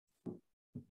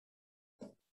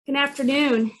Good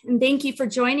afternoon, and thank you for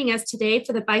joining us today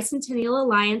for the Bicentennial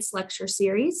Alliance lecture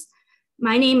series.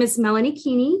 My name is Melanie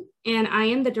Keeney, and I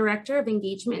am the Director of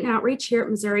Engagement and Outreach here at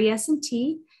Missouri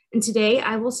S&T, and today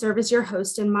I will serve as your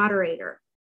host and moderator.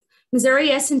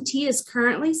 Missouri S&T is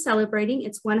currently celebrating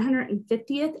its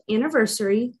 150th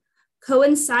anniversary,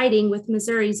 coinciding with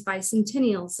Missouri's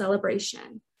bicentennial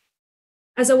celebration.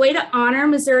 As a way to honor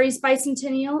Missouri's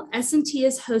bicentennial, S&T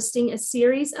is hosting a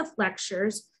series of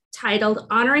lectures titled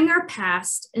Honoring Our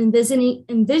Past, Envisioning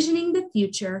the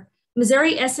Future,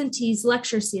 Missouri S&T's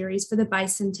lecture series for the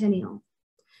bicentennial.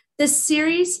 This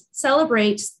series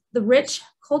celebrates the rich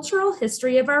cultural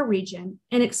history of our region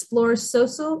and explores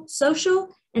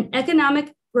social and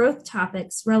economic growth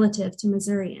topics relative to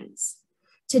Missourians.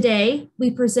 Today,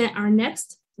 we present our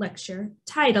next lecture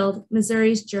titled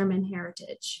Missouri's German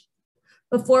Heritage.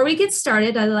 Before we get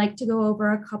started, I'd like to go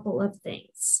over a couple of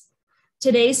things.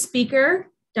 Today's speaker,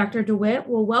 Dr. Dewitt,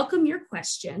 will welcome your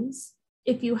questions.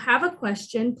 If you have a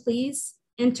question, please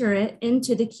enter it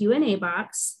into the Q&A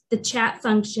box. The chat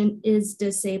function is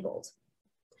disabled.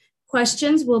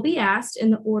 Questions will be asked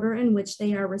in the order in which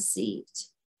they are received.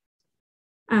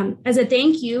 As a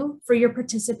thank you for your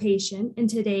participation in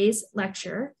today's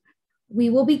lecture, we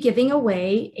will be giving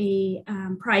away a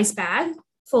prize bag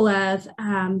full of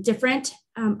different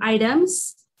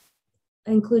items,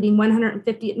 including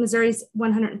Missouri's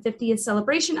 150th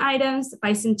celebration items,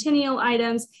 bicentennial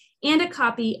items, and a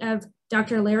copy of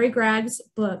Dr. Larry Gregg's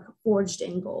book, Forged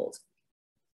in Gold.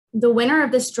 The winner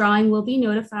of this drawing will be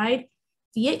notified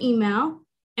via email,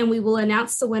 and we will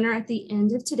announce the winner at the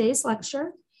end of today's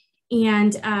lecture.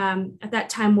 And at that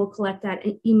time, we'll collect that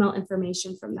email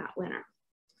information from that winner.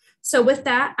 So with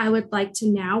that, I would like to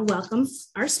now welcome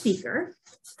our speaker.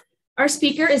 Our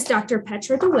speaker is Dr.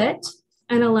 Petra Dewitt,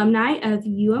 an alumni of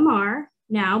UMR,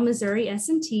 now Missouri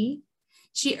S&T.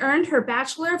 She earned her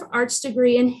Bachelor of Arts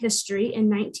degree in History in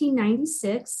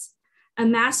 1996, a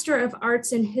Master of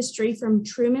Arts in History from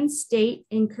Truman State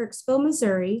in Kirksville,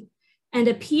 Missouri, and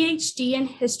a PhD in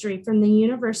History from the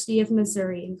University of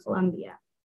Missouri in Columbia.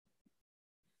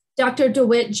 Dr.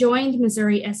 Dewitt joined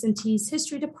Missouri S&T's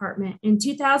History Department in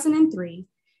 2003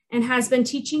 and has been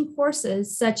teaching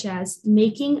courses such as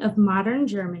Making of Modern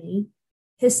Germany,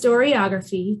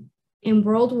 Historiography, and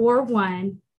World War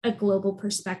I, A Global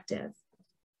Perspective.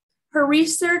 Her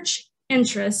research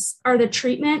interests are the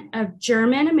treatment of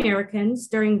German Americans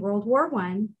during World War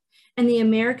I and the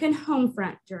American home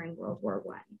front during World War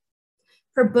I.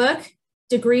 Her book,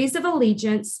 Degrees of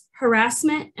Allegiance,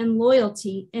 Harassment and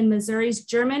Loyalty in Missouri's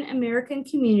German American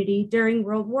Community During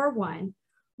World War I,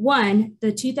 won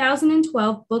the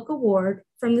 2012 Book Award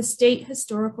from the State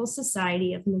Historical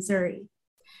Society of Missouri.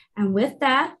 And with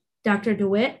that, Dr.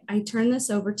 Dewitt, I turn this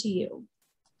over to you.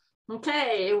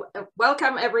 Okay,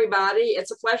 welcome everybody.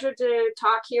 It's a pleasure to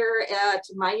talk here at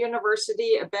my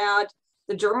university about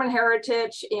the German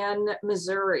heritage in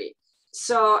Missouri.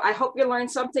 So I hope you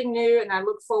learned something new, and I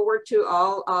look forward to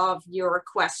all of your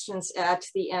questions at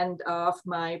the end of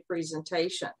my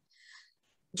presentation.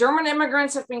 German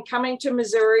immigrants have been coming to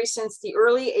Missouri since the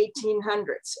early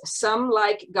 1800s. Some,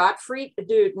 like Gottfried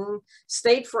Duden,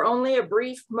 stayed for only a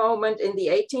brief moment in the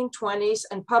 1820s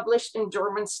and published in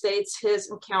German states his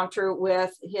encounter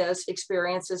with his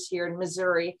experiences here in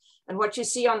Missouri. And what you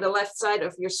see on the left side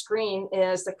of your screen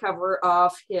is the cover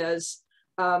of his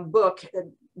book,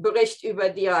 Bericht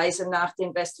über die Reise nach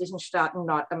den westlichen Staaten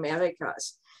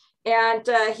Nordamerikas. And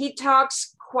he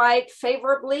talks quite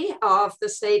favorably of the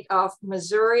state of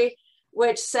Missouri,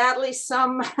 which sadly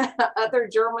some other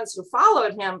Germans who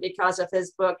followed him because of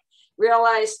his book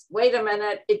realized, wait a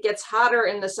minute, it gets hotter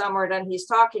in the summer than he's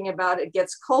talking about, it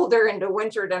gets colder in the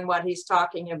winter than what he's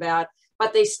talking about,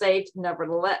 but they stayed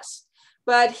nevertheless.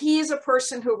 But he is a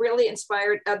person who really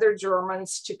inspired other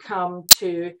Germans to come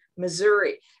to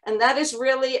Missouri. And that is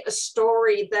really a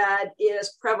story that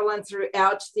is prevalent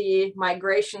throughout the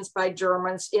migrations by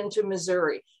Germans into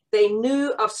Missouri. They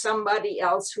knew of somebody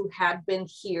else who had been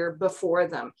here before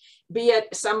them, be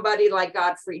it somebody like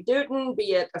Gottfried Duden,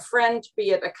 be it a friend, be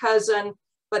it a cousin,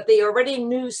 but they already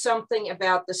knew something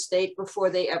about the state before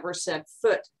they ever set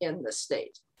foot in the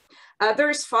state.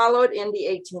 Others followed in the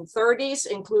 1830s,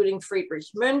 including Friedrich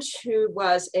Münch, who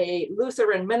was a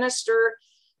Lutheran minister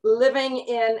living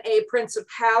in a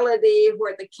principality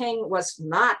where the king was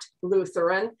not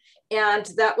Lutheran, and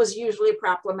that was usually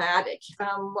problematic.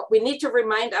 What we need to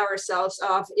remind ourselves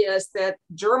of is that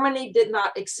Germany did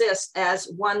not exist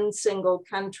as one single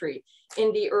country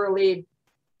in the early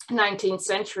 19th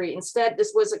century. Instead,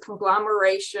 this was a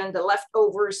conglomeration, the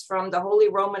leftovers from the Holy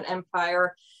Roman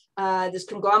Empire, this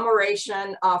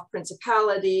conglomeration of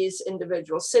principalities,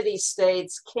 individual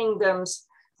city-states, kingdoms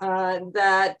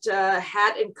that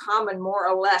had in common more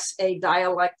or less a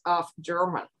dialect of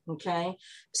German, okay?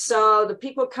 So the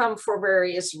people come for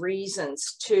various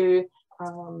reasons to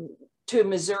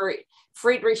Missouri.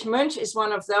 Friedrich Munch is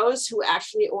one of those who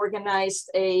actually organized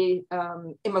a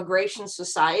immigration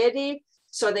society.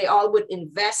 So they all would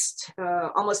invest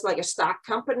almost like a stock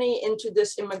company into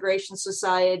this immigration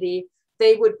society.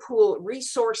 They would pool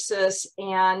resources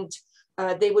and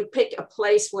they would pick a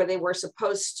place where they were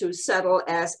supposed to settle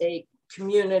as a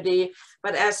community.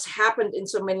 But as happened in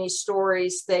so many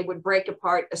stories, they would break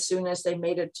apart as soon as they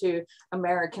made it to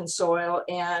American soil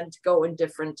and go in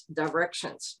different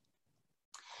directions.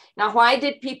 Now, why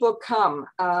did people come?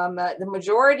 The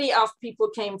majority of people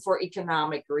came for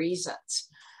economic reasons.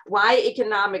 Why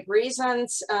economic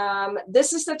reasons?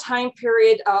 This is the time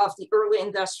period of the early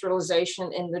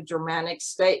industrialization in the Germanic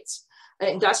states.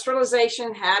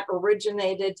 Industrialization had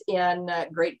originated in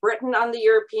Great Britain on the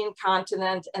European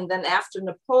continent, and then after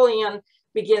Napoleon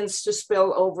begins to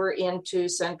spill over into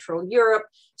Central Europe.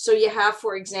 So you have,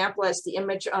 for example, as the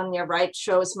image on your right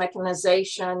shows,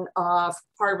 mechanization of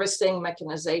harvesting,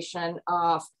 mechanization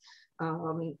of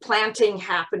planting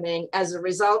happening. As a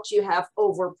result, you have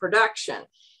overproduction,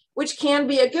 which can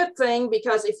be a good thing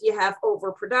because if you have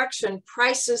overproduction,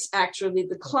 prices actually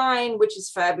decline, which is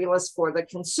fabulous for the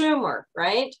consumer,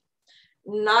 right?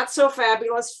 Not so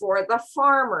fabulous for the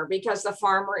farmer because the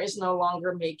farmer is no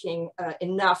longer making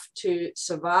enough to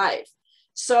survive.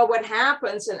 So what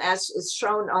happens, and as is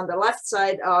shown on the left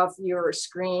side of your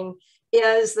screen,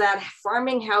 is that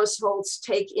farming households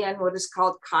take in what is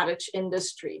called cottage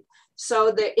industry.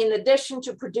 So that in addition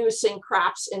to producing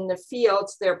crops in the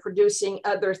fields, they're producing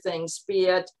other things, be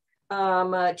it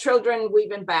children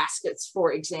weaving baskets,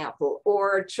 for example,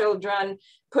 or children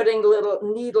putting little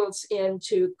needles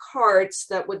into carts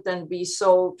that would then be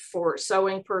sold for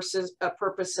sewing purposes,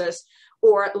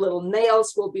 or little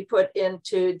nails will be put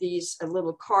into these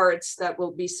little carts that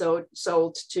will be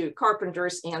sold to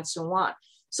carpenters and so on.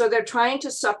 So they're trying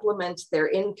to supplement their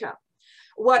income.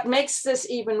 What makes this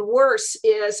even worse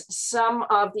is some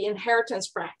of the inheritance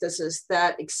practices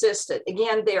that existed.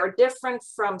 Again, they are different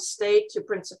from state to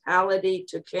principality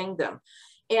to kingdom.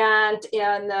 And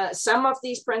in some of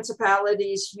these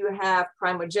principalities, you have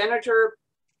primogeniture,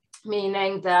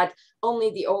 meaning that only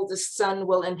the oldest son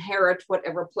will inherit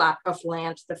whatever plot of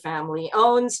land the family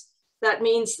owns. That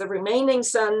means the remaining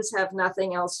sons have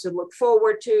nothing else to look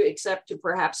forward to except to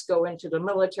perhaps go into the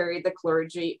military, the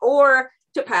clergy, or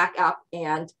to pack up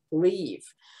and leave.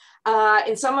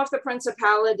 In some of the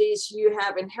principalities, you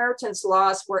have inheritance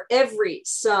laws where every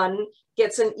son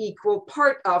gets an equal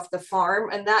part of the farm.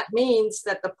 And that means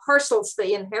that the parcels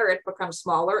they inherit become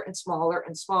smaller and smaller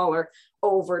and smaller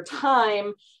over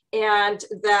time. And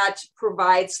that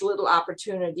provides little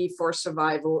opportunity for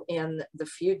survival in the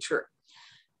future.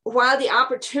 While the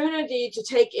opportunity to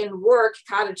take in work,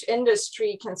 cottage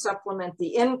industry can supplement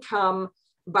the income,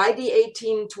 by the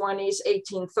 1820s,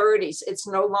 1830s, it's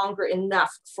no longer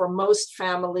enough for most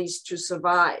families to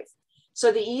survive.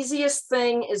 So the easiest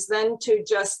thing is then to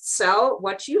just sell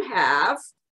what you have,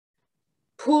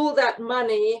 pool that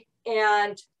money,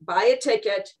 and buy a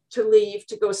ticket to leave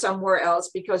to go somewhere else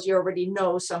because you already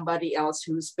know somebody else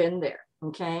who's been there,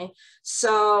 okay?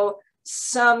 So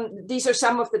these are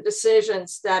some of the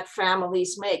decisions that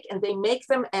families make, and they make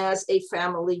them as a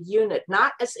family unit,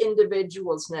 not as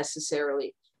individuals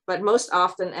necessarily, but most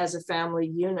often as a family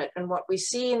unit. And what we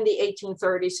see in the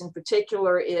 1830s in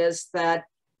particular is that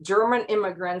German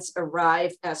immigrants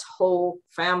arrive as whole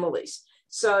families.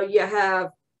 So you have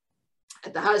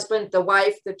the husband, the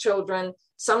wife, the children.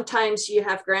 Sometimes you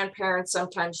have grandparents,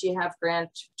 sometimes you have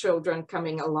grandchildren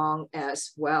coming along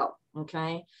as well,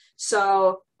 okay?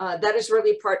 So that is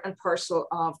really part and parcel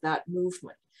of that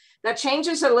movement. That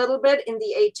changes a little bit in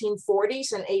the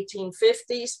 1840s and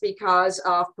 1850s because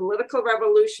of political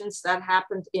revolutions that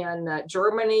happened in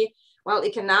Germany. While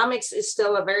economics is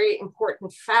still a very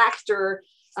important factor,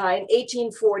 in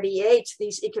 1848,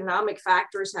 these economic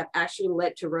factors have actually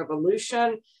led to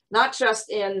revolution, not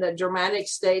just in the Germanic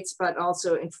states, but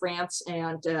also in France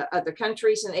and other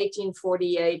countries in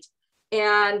 1848.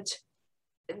 And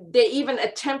they even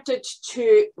attempted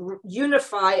to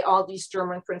unify all these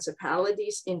German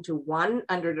principalities into one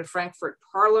under the Frankfurt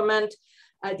Parliament.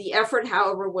 The effort,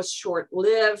 however, was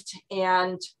short-lived,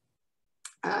 and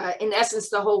in essence,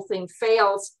 the whole thing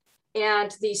fails.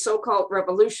 And the so-called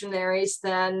revolutionaries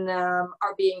then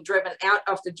are being driven out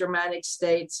of the Germanic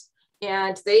states.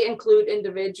 And they include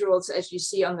individuals, as you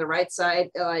see on the right side,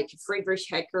 like Friedrich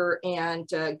Hecker and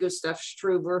Gustav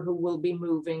Struve, who will be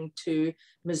moving to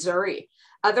Missouri.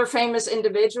 Other famous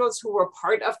individuals who were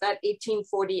part of that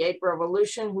 1848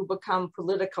 revolution who become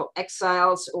political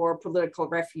exiles or political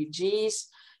refugees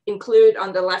include,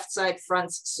 on the left side,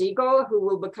 Franz Sigel, who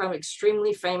will become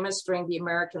extremely famous during the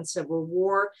American Civil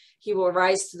War. He will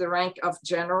rise to the rank of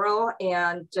general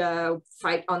and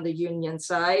fight on the Union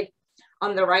side.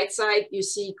 On the right side, you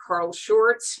see Carl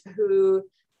Schurz, who,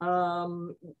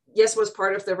 yes, was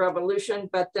part of the revolution,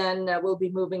 but then will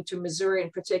be moving to Missouri, in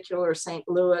particular St.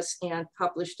 Louis, and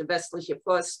published the Westliche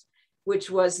Post, which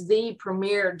was the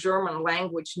premier German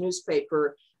language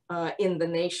newspaper in the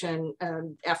nation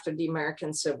after the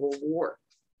American Civil War.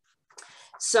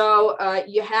 So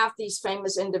you have these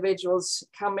famous individuals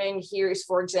coming. Here is,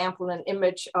 for example, an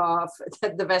image of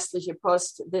the Westliche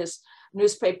Post. This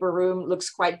newspaper room looks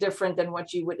quite different than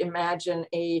what you would imagine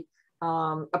a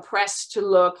press to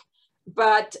look.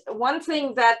 But one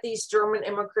thing that these German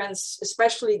immigrants,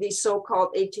 especially these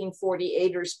so-called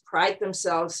 1848ers, pride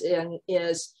themselves in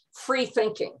is free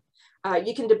thinking.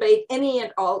 You can debate any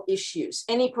and all issues,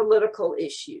 any political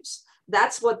issues.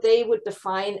 That's what they would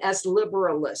define as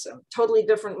liberalism, totally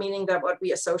different meaning than what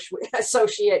we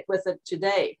associate with it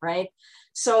today, right?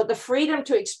 So the freedom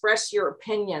to express your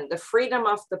opinion, the freedom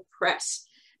of the press,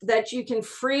 that you can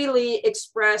freely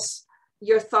express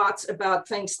your thoughts about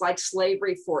things like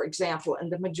slavery, for example.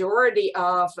 And the majority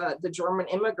of the German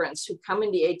immigrants who come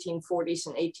in the 1840s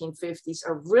and 1850s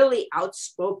are really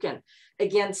outspoken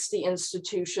against the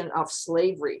institution of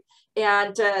slavery.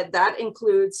 And that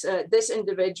includes this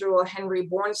individual, Henry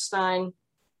Bornstein,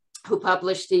 who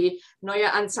published the Neue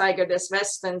Anzeiger des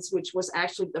Westens, which was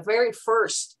actually the very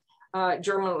first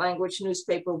German language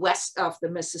newspaper west of the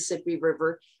Mississippi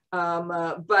River.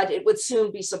 But it would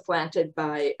soon be supplanted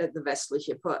by the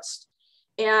Westliche Post.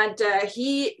 And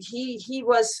he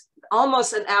was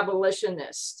almost an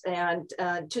abolitionist, and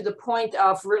to the point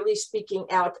of really speaking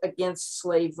out against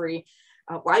slavery.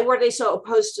 Why were they so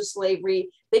opposed to slavery?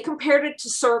 They compared it to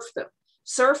serfdom.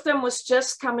 Serfdom was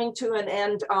just coming to an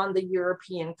end on the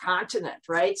European continent,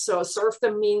 right? So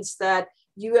serfdom means that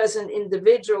you as an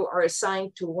individual are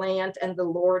assigned to land and the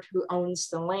lord who owns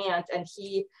the land, and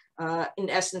he in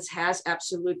essence has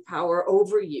absolute power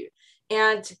over you.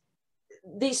 And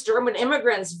these German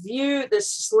immigrants view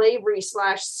this slavery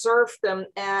 / serfdom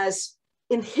as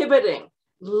inhibiting,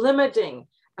 limiting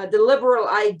the liberal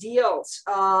ideals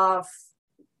of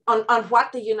on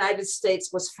what the United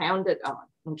States was founded on.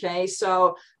 Okay,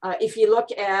 so if you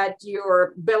look at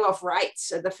your Bill of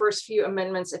Rights, the first few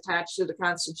amendments attached to the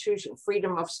Constitution: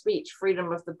 freedom of speech,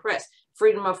 freedom of the press,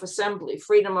 freedom of assembly,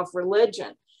 freedom of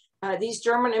religion. These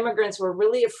German immigrants were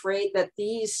really afraid that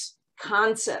these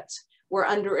concepts were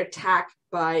under attack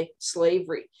by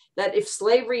slavery, that if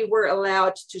slavery were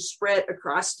allowed to spread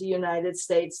across the United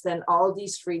States, then all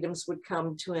these freedoms would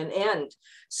come to an end.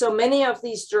 So many of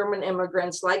these German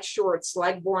immigrants, like Schurz,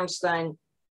 like Bornstein,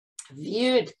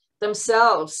 viewed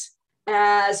themselves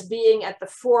as being at the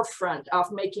forefront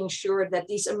of making sure that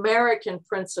these American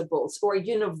principles or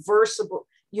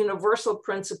universal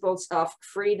principles of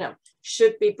freedom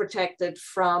should be protected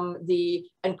from the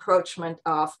encroachment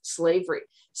of slavery.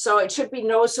 So it should be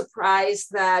no surprise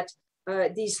that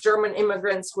these German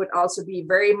immigrants would also be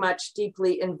very much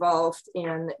deeply involved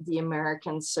in the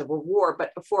American Civil War.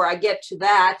 But before I get to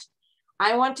that,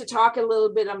 I want to talk a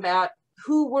little bit about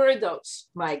who were those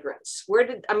migrants?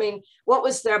 What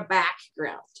was their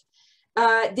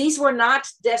background? These were not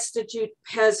destitute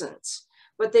peasants,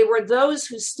 but they were those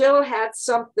who still had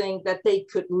something that they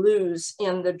could lose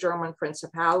in the German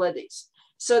principalities.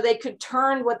 So they could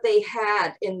turn what they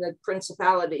had in the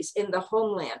principalities, in the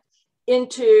homeland,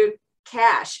 into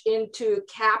cash, into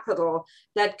capital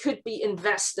that could be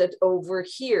invested over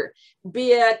here,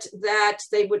 be it that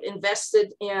they would invest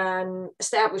it in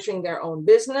establishing their own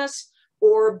business,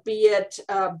 or be it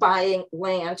buying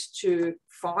land to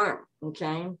farm,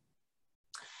 okay?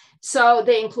 So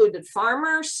they included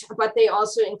farmers, but they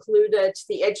also included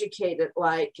the educated,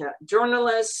 like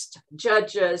journalists,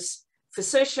 judges,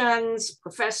 physicians,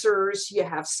 professors. You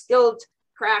have skilled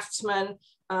craftsmen.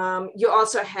 You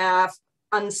also have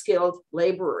unskilled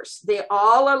laborers. They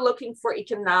all are looking for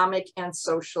economic and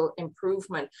social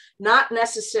improvement, not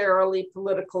necessarily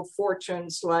political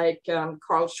fortunes like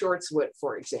Carl Schurz would,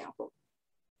 for example.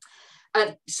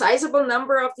 A sizable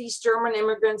number of these German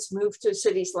immigrants moved to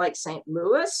cities like St.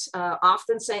 Louis.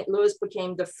 Often St. Louis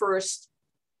became the first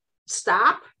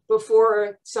stop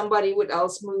before somebody would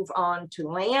else move on to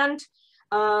land.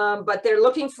 but they're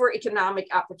looking for economic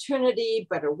opportunity,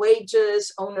 better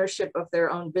wages, ownership of their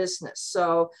own business.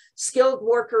 So skilled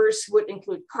workers would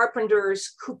include carpenters,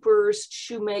 coopers,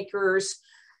 shoemakers,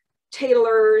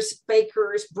 tailors,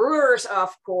 bakers, brewers, of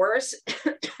course,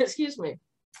 excuse me,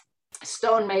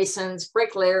 stonemasons,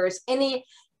 bricklayers, any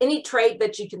trade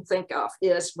that you can think of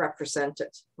is represented,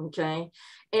 okay?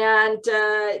 And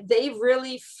they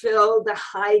really fill the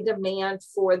high demand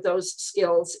for those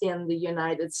skills in the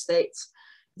United States.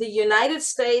 The United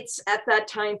States at that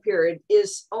time period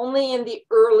is only in the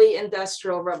early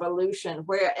Industrial Revolution,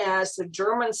 whereas the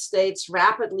German states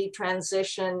rapidly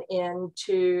transition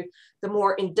into the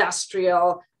more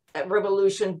industrial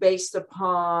revolution based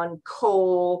upon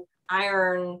coal,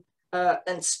 iron,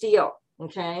 and steel,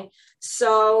 okay?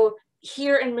 So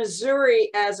here in Missouri,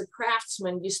 as a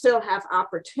craftsman, you still have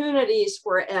opportunities,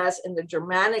 whereas in the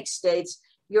Germanic states,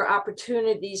 your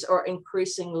opportunities are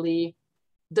increasingly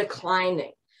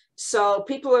declining. So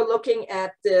people are looking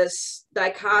at this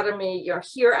dichotomy,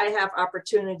 here I have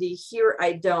opportunity, here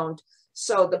I don't.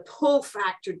 So the pull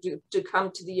factor to come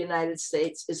to the United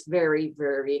States is very,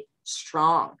 very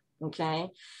strong, okay?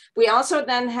 We also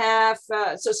then have,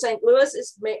 so St. Louis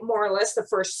is more or less the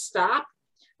first stop.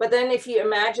 But then if you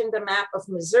imagine the map of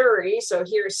Missouri, so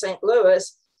here's St.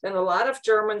 Louis, then a lot of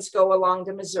Germans go along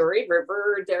the Missouri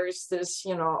River. There's this,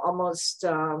 almost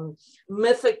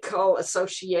mythical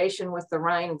association with the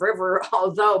Rhine River,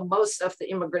 although most of the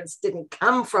immigrants didn't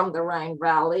come from the Rhine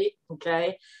Valley,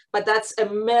 okay? But that's a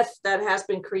myth that has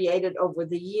been created over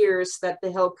the years that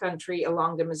the hill country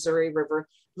along the Missouri River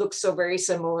looks so very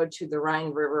similar to the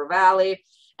Rhine River Valley.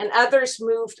 And others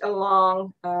moved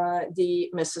along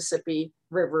the Mississippi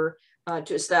River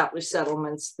to establish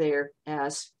settlements there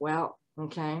as well.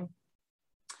 Okay,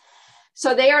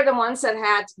 so they are the ones that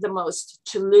had the most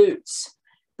to lose.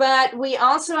 But we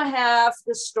also have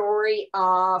the story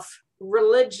of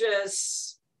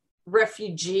religious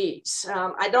refugees.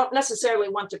 I don't necessarily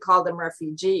want to call them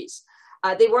refugees.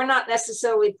 They were not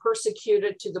necessarily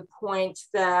persecuted to the point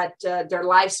that their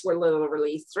lives were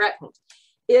literally threatened.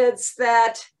 It's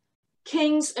that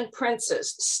kings and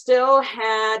princes still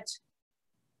had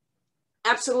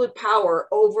absolute power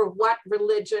over what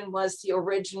religion was the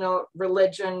original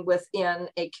religion within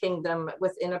a kingdom,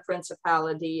 within a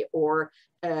principality or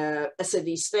a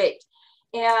city-state.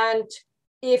 And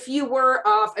if you were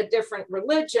of a different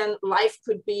religion, life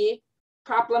could be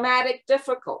problematic,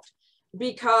 difficult,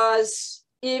 because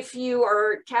if you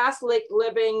are Catholic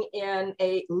living in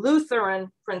a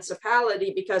Lutheran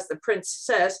principality, because the prince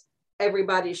says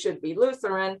everybody should be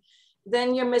Lutheran,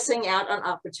 then you're missing out on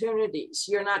opportunities.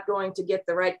 You're not going to get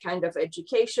the right kind of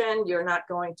education. You're not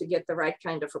going to get the right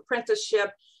kind of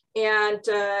apprenticeship, and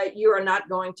you are not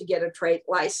going to get a trade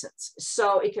license.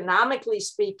 So economically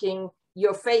speaking,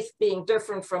 your faith being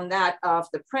different from that of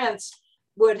the prince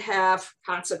would have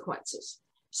consequences.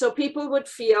 So people would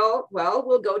feel, well,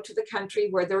 we'll go to the country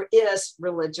where there is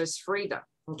religious freedom,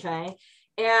 okay?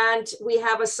 And we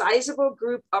have a sizable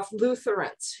group of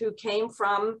Lutherans who came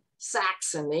from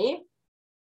Saxony,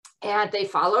 and they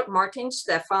followed Martin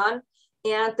Stephan,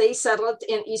 and they settled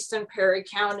in Eastern Perry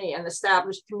County and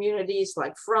established communities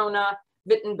like Frohna,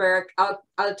 Wittenberg,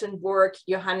 Altenburg,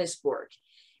 Johannesburg.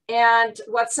 And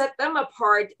what set them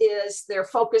apart is their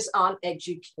focus on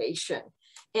education.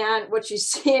 And what you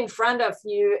see in front of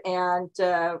you, and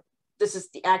this is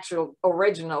the actual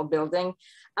original building,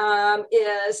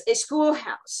 is a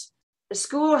schoolhouse. A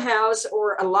schoolhouse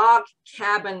or a log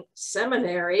cabin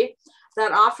seminary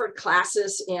that offered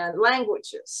classes in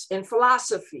languages, in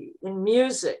philosophy, in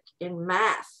music, in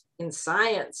math, in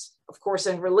science, of course,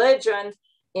 in religion,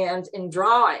 and in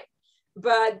drawing.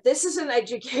 But this is an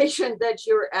education that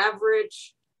your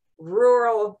average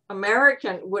rural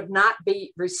American would not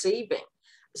be receiving.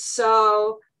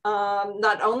 So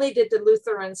not only did the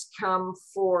Lutherans come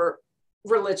for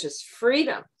religious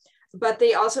freedom, but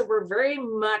they also were very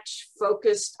much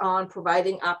focused on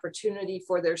providing opportunity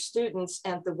for their students.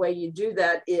 And the way you do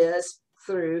that is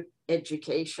through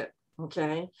education,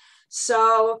 okay?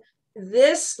 So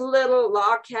this little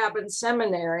log cabin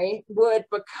seminary would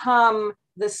become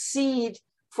the seed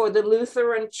for the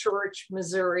Lutheran Church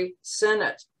Missouri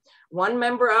Synod. One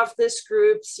member of this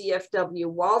group, C.F.W.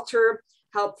 Walter,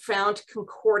 helped found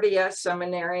Concordia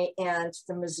Seminary and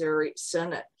the Missouri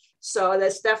Synod. So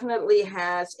this definitely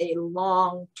has a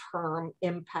long-term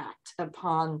impact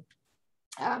upon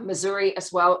Missouri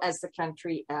as well as the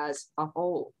country as a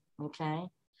whole, okay?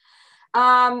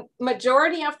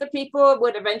 Majority of the people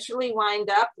would eventually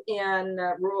wind up in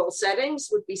rural settings,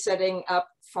 would be setting up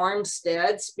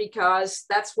farmsteads because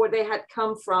that's where they had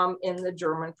come from in the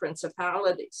German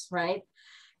principalities, right?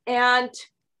 And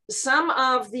some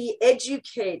of the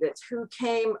educated who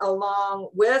came along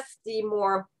with the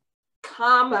more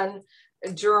common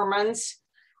Germans,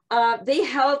 they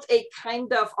held a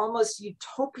kind of almost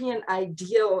utopian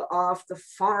ideal of the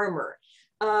farmer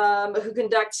who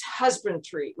conducts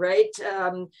husbandry, right?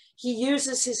 He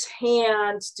uses his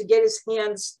hands to get his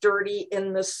hands dirty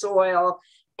in the soil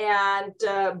and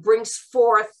brings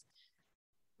forth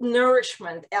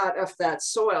nourishment out of that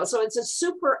soil. So it's a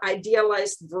super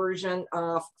idealized version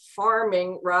of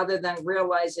farming rather than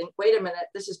realizing, wait a minute,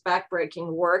 this is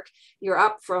backbreaking work. You're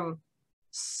up from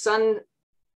sunrise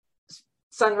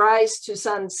to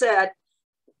sunset.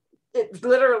 It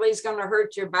literally is going to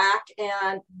hurt your back,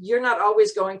 and you're not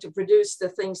always going to produce the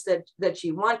things that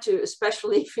you want to,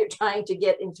 especially if you're trying to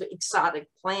get into exotic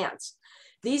plants.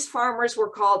 These farmers were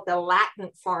called the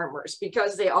Latin farmers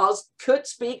because they all could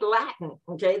speak Latin,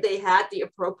 okay? They had the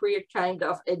appropriate kind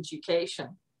of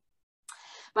education.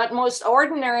 But most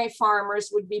ordinary farmers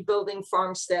would be building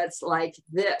farmsteads like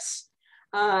this.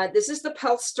 This is the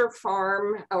Pelster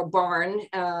farm or barn,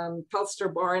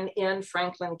 Pelster barn in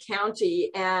Franklin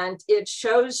County, and it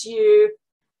shows you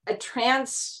a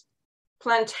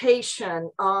transplantation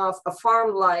of a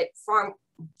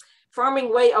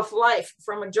farming way of life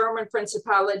from a German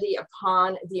principality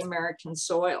upon the American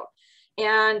soil.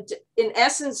 And in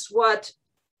essence, what,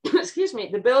 excuse me,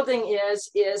 the building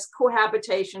is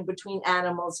cohabitation between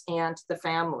animals and the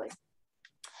family.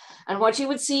 And what you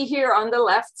would see here on the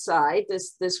left side,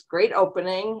 this great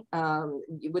opening,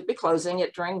 you would be closing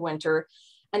it during winter.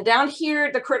 And down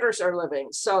here, the critters are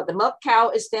living. So the milk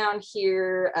cow is down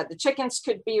here. The chickens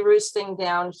could be roosting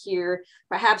down here.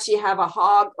 Perhaps you have a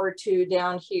hog or two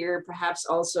down here, perhaps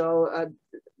also a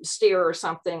steer or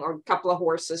something, or a couple of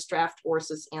horses, draft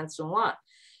horses, and so on.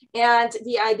 And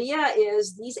the idea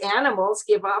is these animals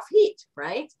give off heat,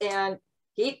 right? And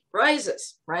heat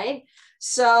rises, right?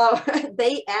 So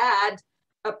they add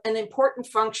an important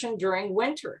function during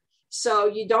winter. So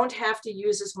you don't have to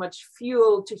use as much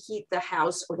fuel to heat the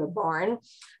house or the barn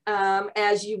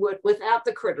as you would without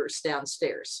the critters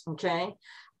downstairs, okay?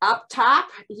 Up top,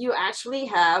 you actually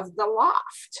have the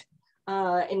loft.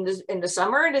 In the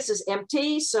summer, this is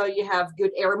empty, so you have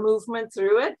good air movement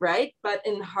through it, right? But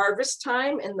in harvest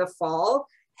time, in the fall,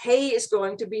 hay is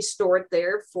going to be stored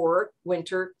there for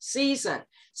winter season.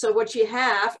 So what you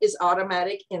have is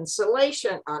automatic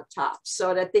insulation on top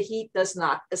so that the heat does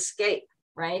not escape,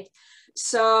 right?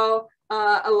 So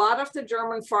a lot of the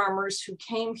German farmers who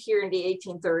came here in the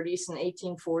 1830s and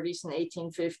 1840s and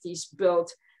 1850s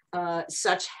built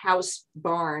such house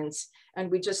barns,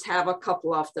 and we just have a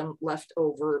couple of them left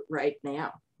over right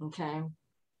now, okay?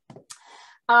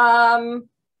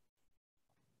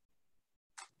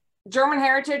 German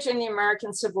heritage in the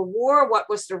American Civil War. What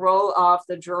was the role of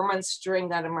the Germans during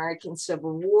that American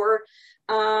Civil War?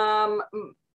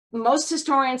 Most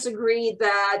historians agree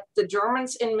that the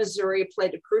Germans in Missouri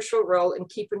played a crucial role in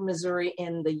keeping Missouri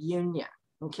in the Union,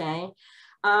 okay?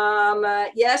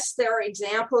 Yes, there are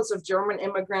examples of German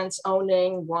immigrants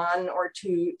owning 1 or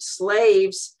 2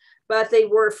 slaves, but they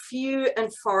were few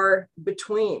and far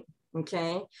between,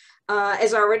 okay?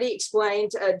 As I already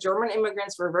explained, German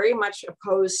immigrants were very much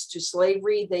opposed to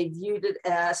slavery. They viewed it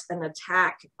as an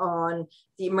attack on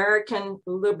the American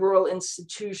liberal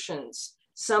institutions,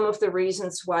 some of the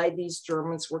reasons why these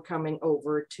Germans were coming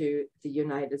over to the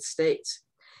United States.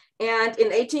 And in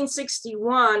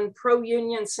 1861,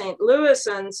 pro-union St.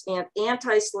 Louisans and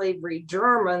anti-slavery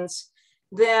Germans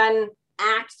then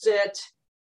acted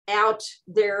out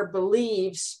their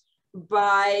beliefs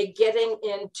by getting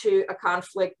into a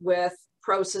conflict with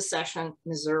pro-secession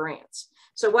Missourians.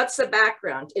 So what's the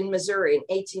background in Missouri in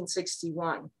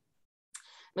 1861?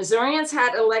 Missourians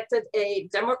had elected a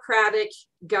Democratic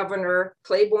governor,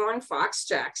 Claiborne Fox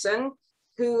Jackson,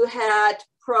 who had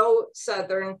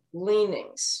pro-Southern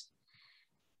leanings.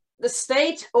 The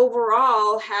state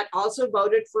overall had also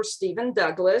voted for Stephen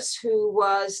Douglas, who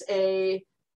was a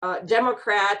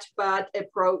Democrat, but a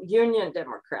pro-union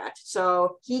Democrat.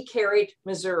 So he carried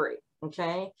Missouri,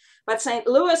 okay? But St.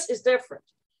 Louis is different.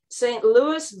 St.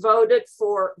 Louis voted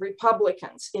for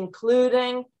Republicans,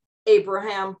 including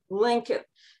Abraham Lincoln.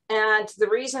 And the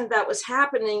reason that was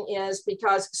happening is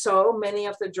because so many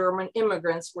of the German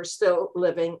immigrants were still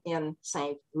living in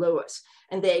St. Louis.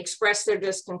 And they expressed their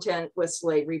discontent with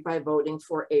slavery by voting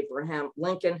for Abraham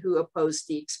Lincoln, who opposed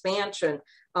the expansion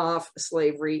of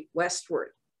slavery westward.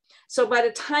 So by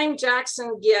the time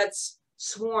Jackson gets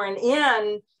sworn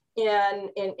into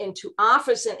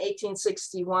office in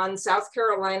 1861, South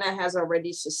Carolina has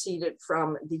already seceded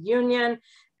from the Union.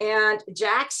 And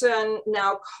Jackson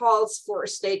now calls for a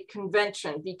state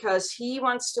convention because he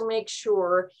wants to make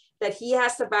sure that he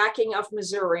has the backing of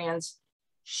Missourians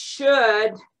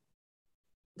should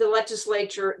the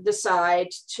legislature decide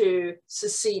to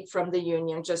secede from the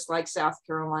Union, just like South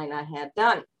Carolina had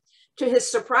done. To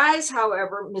his surprise,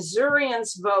 however,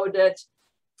 Missourians voted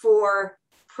for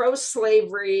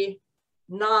pro-slavery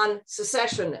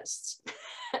non-secessionists.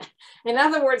 In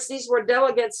other words, these were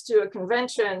delegates to a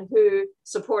convention who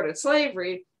supported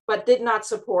slavery, but did not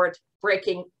support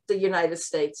breaking the United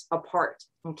States apart,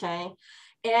 okay?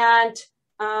 And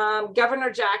Governor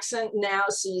Jackson now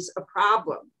sees a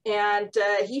problem, and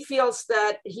he thinks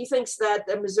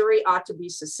that Missouri ought to be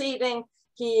seceding.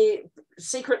 He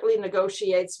secretly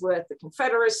negotiates with the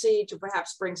Confederacy to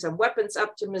perhaps bring some weapons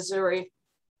up to Missouri,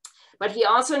 but he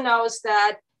also knows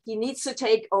that he needs to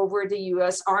take over the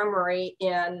U.S. Armory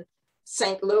in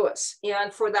St. Louis,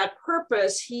 and for that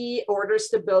purpose, he orders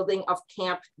the building of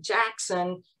Camp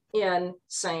Jackson in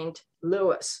St.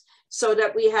 Louis, so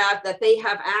that they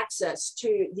have access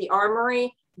to the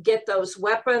armory, get those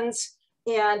weapons,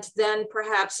 and then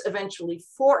perhaps eventually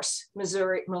force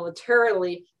Missouri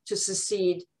militarily to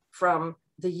secede from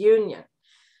the Union.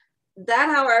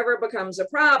 That, however, becomes a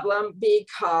problem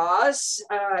because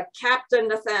Captain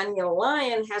Nathaniel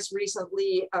Lyon has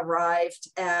recently arrived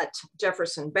at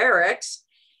Jefferson Barracks,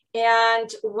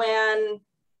 and when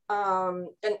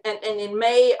in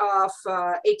May of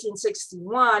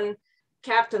 1861,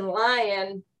 Captain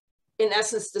Lyon, in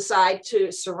essence, decided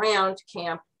to surround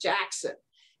Camp Jackson.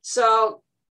 So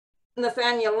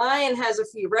Nathaniel Lyon has a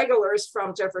few regulars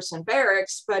from Jefferson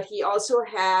Barracks, but he also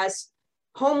has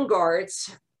home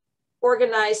guards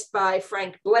organized by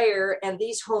Frank Blair, and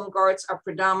these home guards are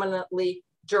predominantly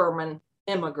German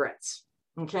immigrants,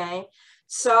 okay?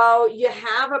 So you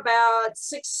have about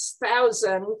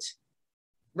 6,000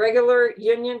 regular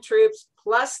Union troops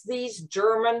plus these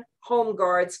German home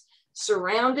guards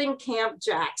surrounding Camp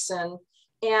Jackson,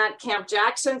 and Camp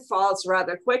Jackson falls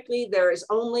rather quickly. There is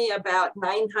only about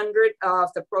 900 of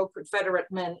the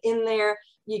pro-Confederate men in there.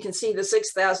 You can see the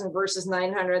 6,000 versus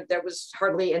 900. There was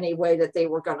hardly any way that they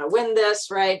were going to win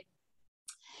this, right?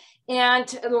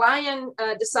 And Lyon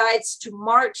decides to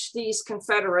march these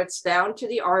Confederates down to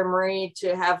the armory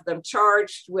to have them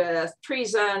charged with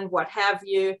treason, what have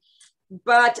you.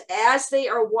 But as they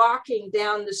are walking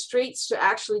down the streets to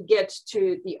actually get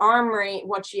to the armory,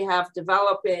 what you have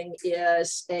developing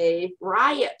is a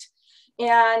riot.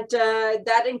 And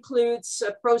that includes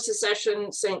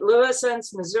pro-secession St.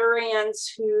 Louisans,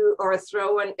 Missourians, who are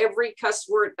throwing every cuss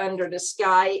word under the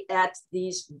sky at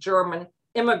these German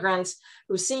immigrants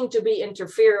who seem to be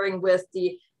interfering with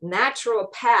the natural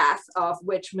path of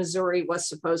which Missouri was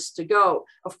supposed to go.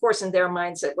 Of course, in their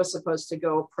minds, it was supposed to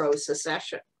go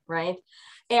pro-secession, right?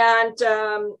 And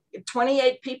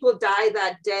 28 people die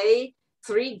that day.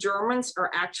 3 Germans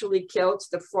are actually killed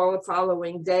the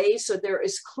following day. So there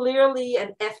is clearly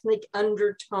an ethnic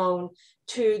undertone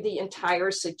to the entire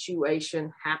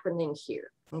situation happening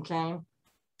here, okay?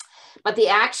 But the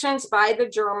actions by the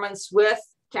Germans with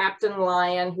Captain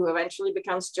Lyon, who eventually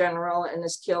becomes general and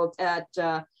is killed at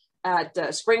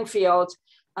Springfield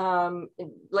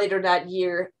later that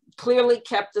year, clearly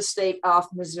kept the state of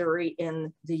Missouri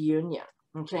in the Union,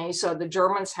 okay? So the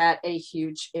Germans had a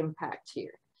huge impact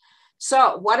here.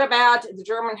 So what about the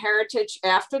German heritage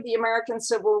after the American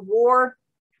Civil War?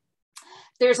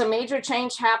 There's a major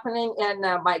change happening in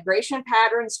migration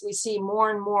patterns. We see more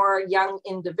and more young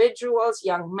individuals,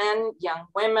 young men, young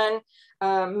women,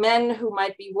 men who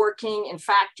might be working in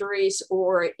factories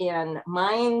or in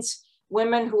mines,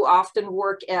 women who often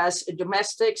work as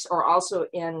domestics or also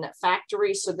in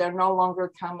factories, so they're no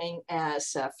longer coming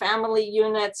as family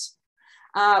units.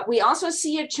 We also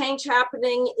see a change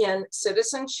happening in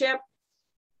citizenship.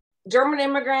 German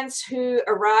immigrants who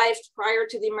arrived prior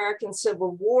to the American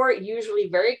Civil War usually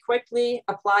very quickly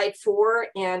applied for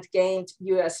and gained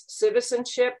US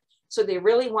citizenship. So they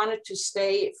really wanted to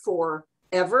stay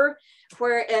forever.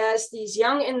 Whereas these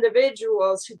young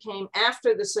individuals who came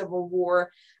after the Civil War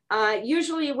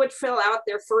usually would fill out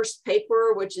their first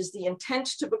paper, which is the intent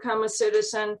to become a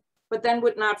citizen, but then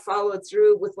would not follow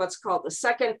through with what's called the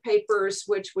second papers,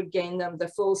 which would gain them the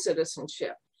full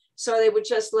citizenship. So they would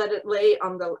just let it lay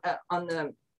on the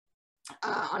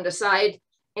side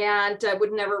and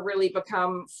would never really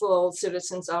become full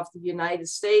citizens of the United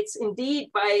States.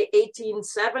 Indeed, by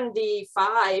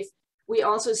 1875, we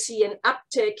also see an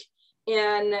uptick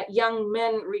in young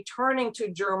men returning to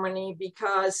Germany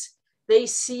because they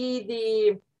see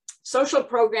the social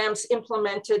programs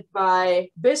implemented by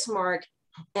Bismarck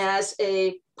as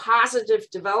a positive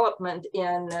development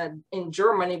in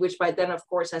Germany, which by then, of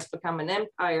course, has become an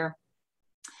empire,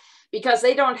 because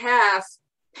they don't have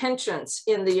pensions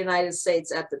in the United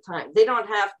States at the time. They don't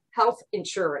have health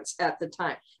insurance at the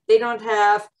time. They don't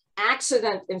have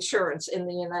accident insurance in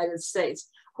the United States,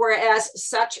 whereas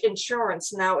such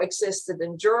insurance now existed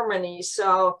in Germany.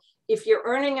 So if you're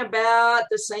earning about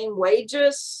the same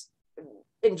wages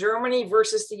in Germany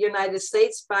versus the United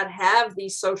States, but have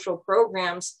these social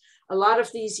programs, a lot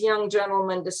of these young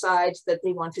gentlemen decide that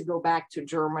they want to go back to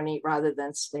Germany rather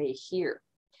than stay here.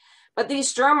 But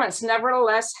these Germans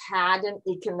nevertheless had an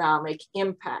economic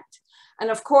impact. And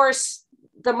of course,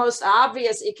 the most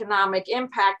obvious economic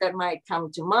impact that might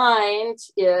come to mind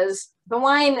is the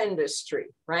wine industry,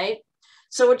 right?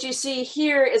 So what you see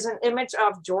here is an image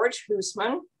of George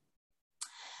Huseman,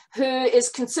 who is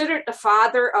considered the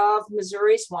father of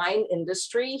Missouri's wine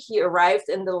industry. He arrived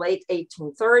in the late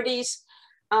 1830s.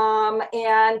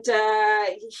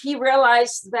 He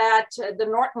realized that the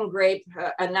Norton grape,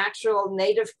 a natural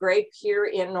native grape here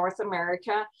in North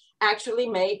America, actually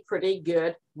made pretty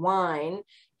good wine.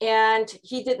 And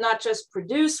he did not just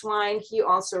produce wine, he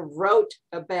also wrote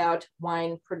about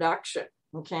wine production,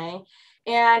 okay?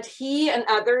 And he and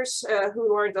others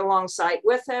who learned alongside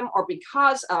with him or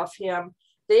because of him,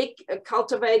 they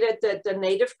cultivated the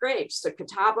native grapes, the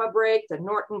Catawba grape, the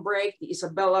Norton grape, the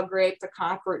Isabella grape, the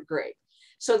Concord grape.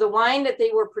 So the wine that they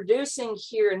were producing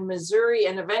here in Missouri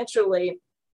and eventually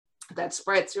that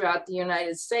spread throughout the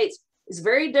United States is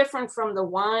very different from the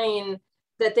wine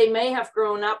that they may have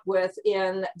grown up with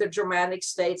in the Germanic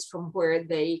states from where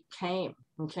they came,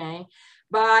 okay?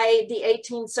 By the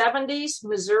 1870s,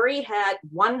 Missouri had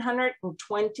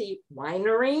 120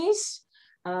 wineries.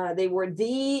 They were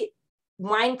the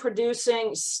wine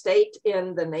producing state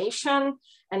in the nation,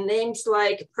 and names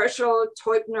like Preschel,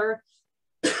 Teubner,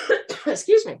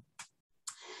 excuse me,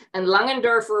 and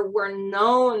Langendorfer were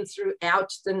known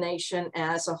throughout the nation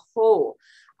as a whole.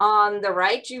 On the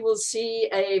right, you will see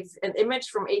an image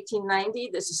from 1890.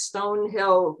 This is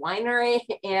Stonehill Winery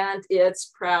and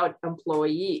its proud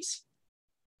employees.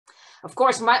 Of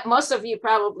course, most of you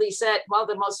probably said, well,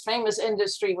 the most famous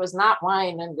industry was not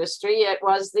wine industry, it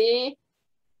was the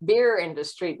beer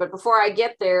industry. But before I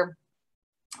get there,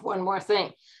 one more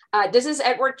thing. This is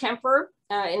Edward Kemper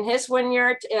in his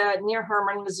vineyard near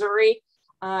Hermann, Missouri.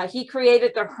 He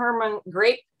created the Hermann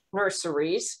grape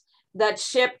nurseries that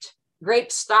shipped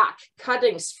grape stock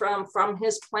cuttings from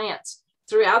his plants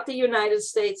throughout the United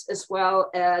States as well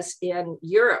as in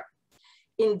Europe.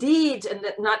 Indeed, and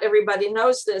that not everybody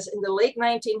knows this, in the late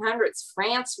 1900s,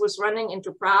 France was running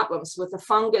into problems with a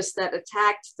fungus that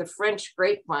attacked the French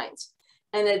grapevines.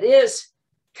 And it is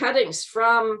cuttings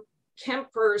from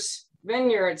Kemper's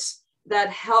vineyards that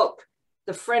help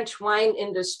the French wine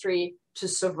industry to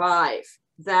survive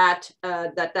that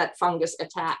fungus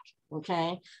attack,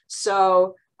 okay?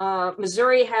 So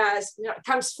Missouri has,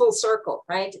 comes full circle,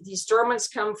 right? These Germans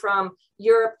come from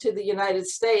Europe to the United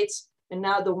States, and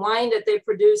now the wine that they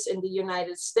produce in the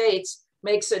United States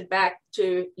makes it back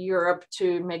to Europe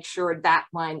to make sure that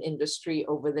wine industry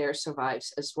over there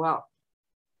survives as well.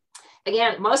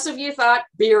 Again, most of you thought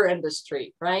beer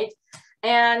industry, right?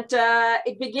 And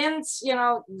it begins,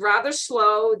 rather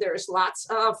slow. There's lots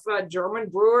of German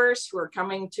brewers who are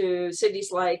coming to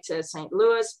cities like St.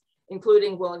 Louis,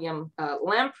 including William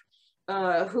Lemp,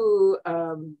 who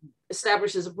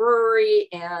establishes a brewery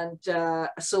and a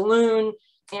saloon.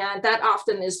 And that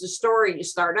often is the story. You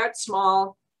start out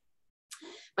small,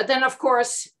 but then of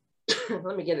course,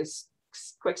 let me get a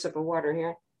quick sip of water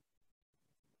here.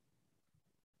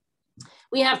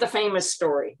 We have the famous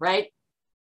story, right?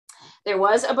 There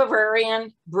was a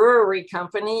Bavarian brewery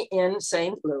company in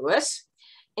St. Louis,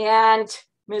 and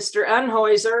Mr.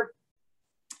 Anheuser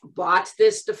bought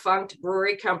this defunct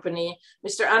brewery company.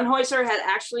 Mr. Anheuser had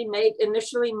actually made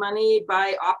initially money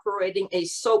by operating a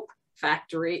soap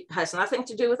factory. It has nothing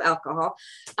to do with alcohol.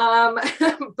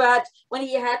 But when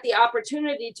he had the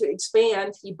opportunity to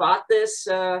expand, he bought this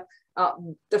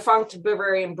defunct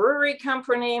Bavarian brewery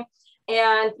company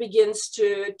and begins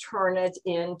to turn it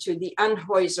into the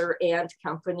Anheuser and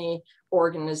Company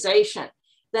organization.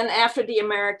 Then after the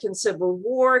American Civil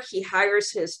War, he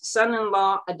hires his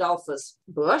son-in-law, Adolphus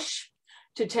Busch,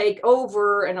 to take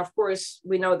over. And of course,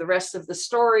 we know the rest of the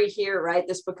story here, right?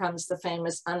 This becomes the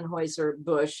famous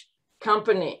Anheuser-Busch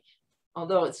Company,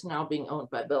 although it's now being owned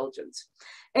by Belgians.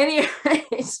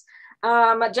 Anyways,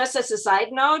 just as a side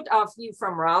note of you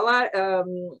from Rolla,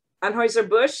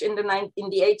 Anheuser-Busch in the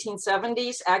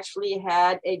 1870s actually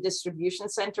had a distribution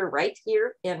center right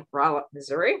here in Rolla,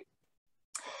 Missouri.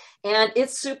 And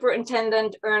its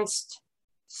superintendent, Ernst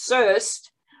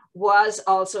Soest, was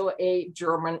also a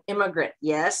German immigrant.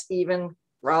 Yes, even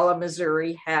Rolla,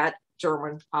 Missouri had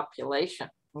German population,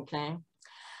 okay?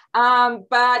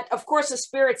 But of course, the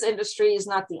spirits industry is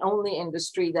not the only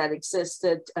industry that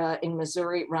existed in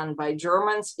Missouri run by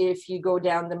Germans. If you go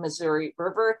down the Missouri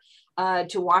River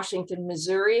to Washington,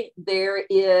 Missouri, there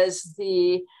is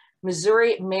the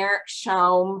Missouri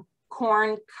Meerschaum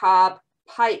corn cob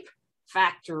pipe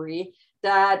factory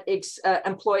that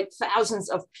employed thousands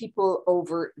of people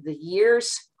over the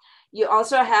years. You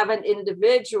also have an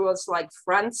individuals like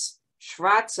Franz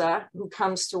Schwarzer, who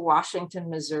comes to Washington,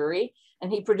 Missouri,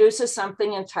 and he produces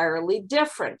something entirely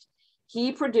different.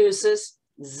 He produces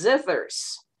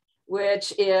zithers,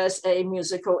 which is a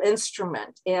musical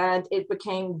instrument, and it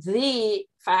became the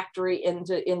factory in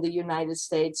the United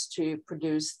States to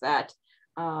produce that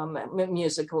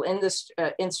musical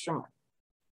instrument.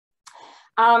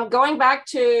 Going back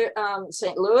to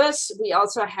St. Louis, we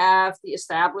also have the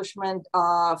establishment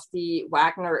of the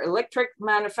Wagner Electric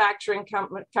Manufacturing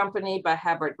Company by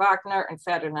Herbert Wagner and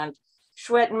Ferdinand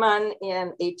Schwedman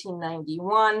in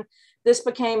 1891. This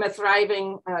became a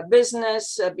thriving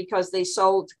business because they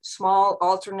sold small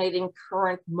alternating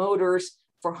current motors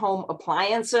for home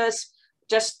appliances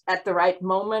just at the right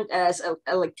moment as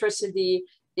electricity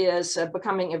is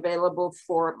becoming available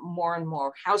for more and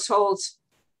more households.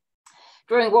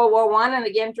 During World War I and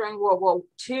again during World War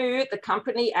II, the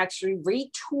company actually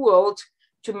retooled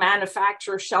to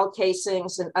manufacture shell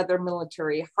casings and other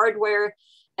military hardware.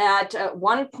 At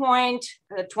one point,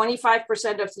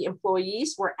 25% of the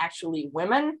employees were actually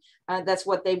women. That's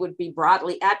what they would be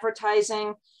broadly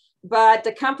advertising. But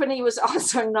the company was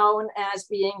also known as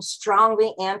being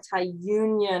strongly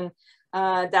anti-union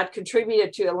that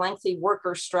contributed to a lengthy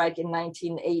worker strike in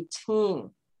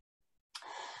 1918.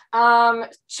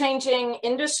 Changing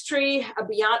industry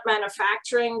beyond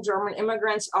manufacturing, German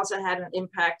immigrants also had an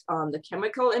impact on the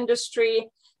chemical industry.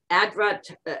 Edward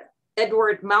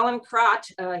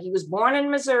Mallinckrodt, he was born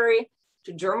in Missouri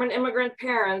to German immigrant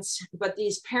parents, but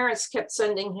these parents kept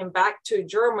sending him back to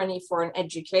Germany for an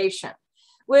education,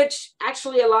 which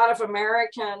actually a lot of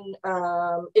American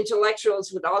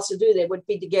intellectuals would also do. They would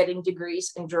be getting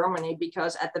degrees in Germany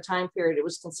because at the time period, it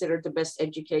was considered the best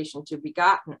education to be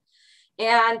gotten.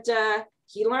 And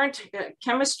he learned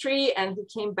chemistry and he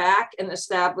came back and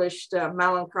established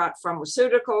Mallinckrodt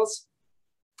Pharmaceuticals.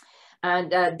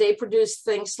 And they produce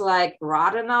things like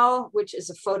Rodinal, which is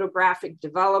a photographic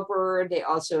developer. They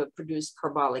also produce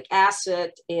carbolic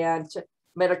acid and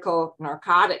medical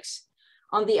narcotics.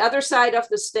 On the other side of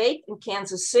the state in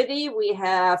Kansas City, we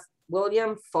have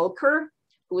William Folker,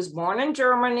 who was born in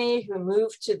Germany, who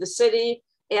moved to the city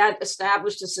and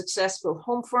established a successful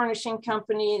home furnishing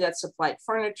company that supplied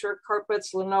furniture,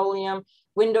 carpets, linoleum,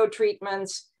 window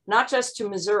treatments, not just to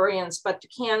Missourians, but to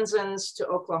Kansans, to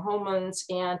Oklahomans,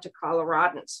 and to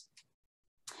Coloradans.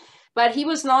 But he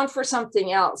was known for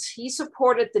something else. He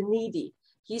supported the needy.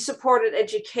 He supported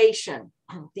education,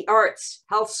 the arts,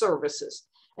 health services,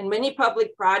 and many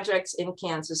public projects in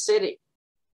Kansas City.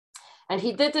 And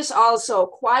he did this also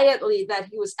quietly that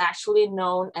he was actually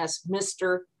known as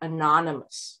Mr.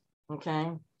 Anonymous,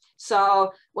 okay?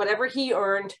 So whatever he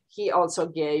earned, he also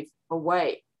gave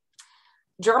away.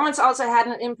 Germans also had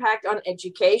an impact on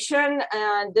education,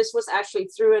 and this was actually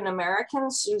through an American,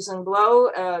 Susan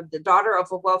Blow, the daughter of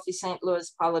a wealthy St.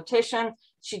 Louis politician.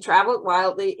 She traveled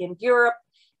widely in Europe,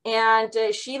 and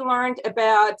she learned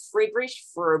about Friedrich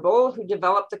Froebel, who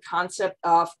developed the concept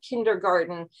of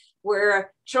kindergarten,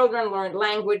 where children learned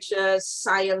languages,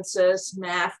 sciences,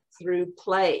 math through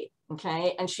play,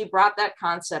 okay? And she brought that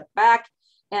concept back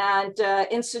and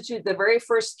instituted the very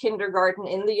first kindergarten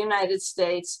in the United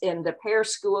States in the Pear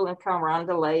School in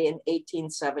Carondelet in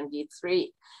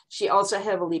 1873. She also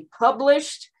heavily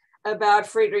published about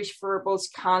Friedrich Froebel's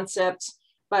concepts,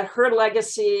 but her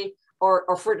legacy,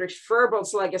 or Friedrich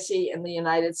Froebel's legacy in the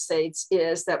United States,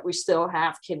 is that we still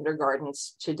have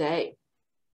kindergartens today.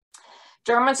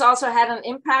 Germans also had an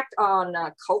impact on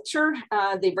culture.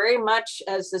 They very much,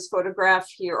 as this photograph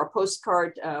here or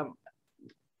postcard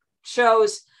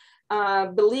shows,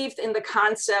 believed in the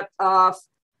concept of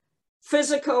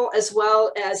physical as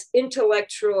well as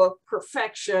intellectual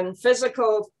perfection.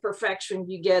 Physical perfection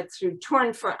you get through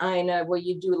Turnvereine, where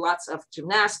you do lots of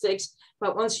gymnastics.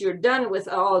 But once you're done with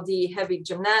all the heavy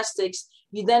gymnastics,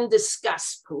 you then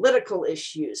discuss political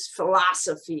issues,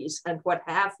 philosophies, and what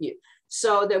have you.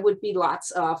 So there would be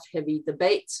lots of heavy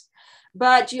debates.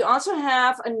 But you also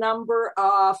have a number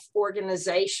of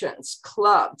organizations,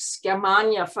 clubs,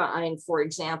 Germania Verein, for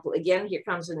example. Again, here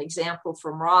comes an example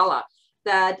from Rolla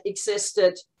that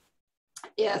existed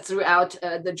throughout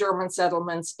the German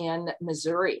settlements in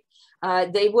Missouri.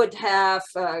 They would have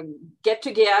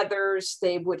get-togethers,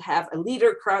 they would have a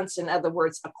Liederkranz, in other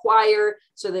words, a choir,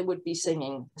 so they would be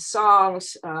singing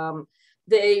songs.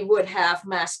 They would have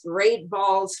masquerade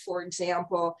balls, for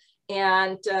example,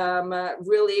 and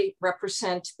really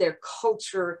represent their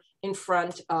culture in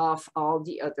front of all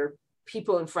the other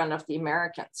people, in front of the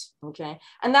Americans, okay?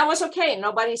 And that was okay,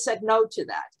 nobody said no to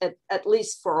that, at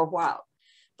least for a while.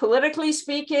 Politically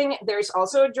speaking, there's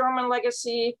also a German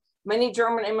legacy. Many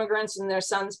German immigrants and their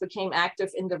sons became active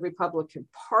in the Republican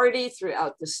Party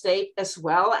throughout the state, as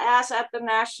well as at the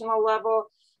national level.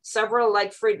 Several,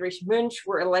 like Friedrich Münch,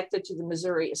 were elected to the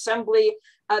Missouri Assembly.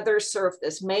 Others served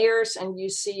as mayors, and you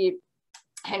see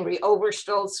Henry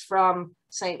Overstolz from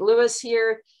St. Louis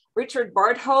here. Richard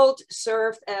Barthold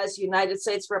served as United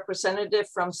States representative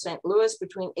from St. Louis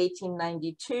between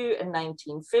 1892 and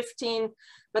 1915.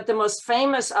 But the most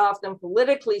famous of them,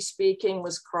 politically speaking,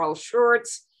 was Karl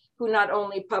Schurz, who not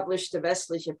only published the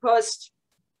Westliche Post,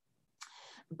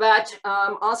 but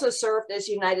also served as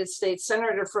United States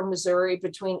Senator from Missouri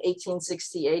between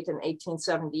 1868 and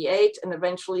 1878, and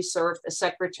eventually served as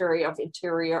Secretary of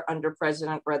Interior under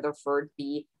President Rutherford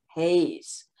B.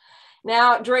 Hayes.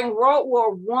 Now, during World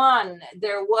War I,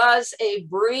 there was a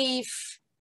brief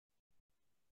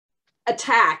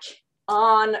attack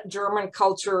on German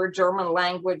culture, German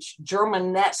language,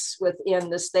 Germanness within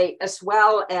the state, as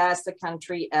well as the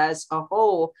country as a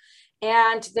whole.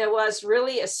 And there was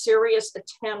really a serious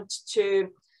attempt to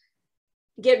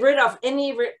get rid of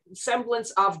any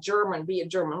semblance of German, be it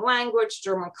German language,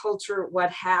 German culture,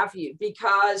 what have you,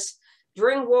 because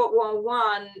during World War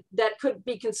I, that could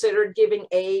be considered giving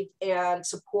aid and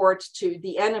support to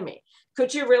the enemy.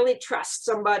 Could you really trust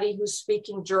somebody who's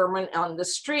speaking German on the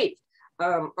street?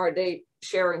 Are they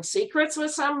sharing secrets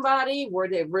with somebody? Were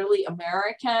they really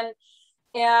American?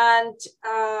 And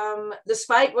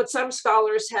despite what some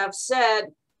scholars have said,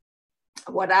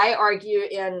 what I argue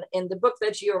in the book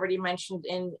that you already mentioned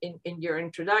in your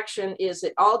introduction is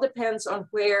it all depends on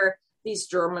where these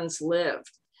Germans lived.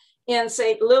 In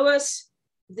St. Louis,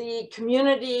 the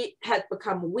community had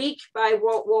become weak by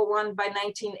World War I. By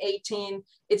 1918,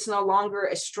 it's no longer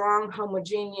a strong,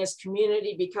 homogeneous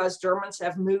community because Germans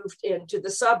have moved into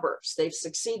the suburbs. They've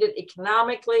succeeded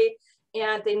economically,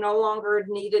 and they no longer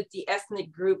needed the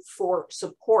ethnic group for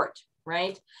support,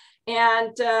 right?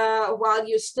 And while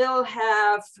you still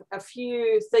have a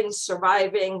few things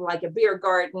surviving, like a beer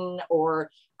garden or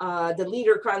the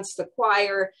Liederkranz, the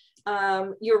choir,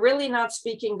 you're really not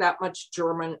speaking that much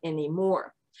German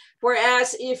anymore.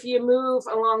 Whereas if you move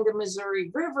along the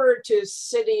Missouri River to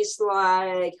cities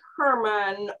like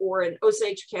Hermann or in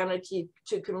Osage County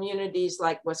to communities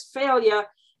like Westphalia,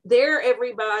 there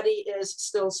everybody is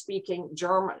still speaking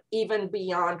German, even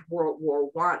beyond World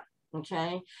War I,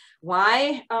 okay?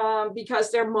 Why?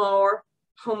 Because they're more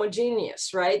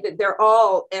homogeneous, right? They're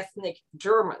all ethnic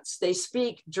Germans. They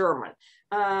speak German.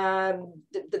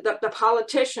 The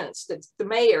politicians, the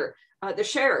mayor, the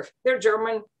sheriff, they're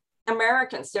German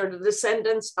Americans. They're the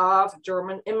descendants of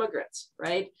German immigrants,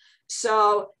 right?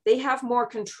 So they have more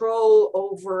control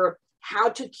over how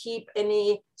to keep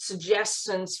any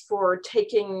suggestions for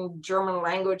taking German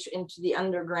language into the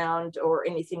underground or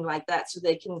anything like that, so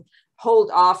they can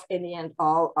hold off any and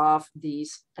all of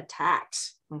these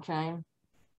attacks, okay?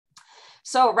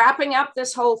 So wrapping up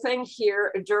this whole thing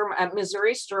here,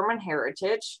 Missouri's German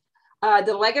heritage,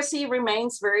 the legacy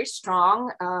remains very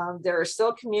strong. There are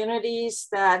still communities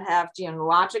that have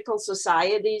genealogical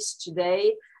societies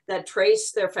today that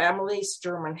trace their family's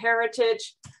German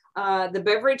heritage. The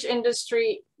beverage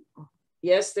industry,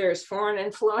 yes, there's foreign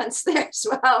influence there as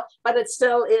well, but it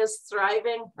still is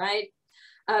thriving, right?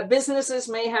 Businesses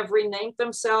may have renamed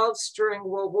themselves during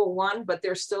World War I, but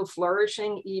they're still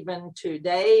flourishing even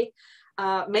today.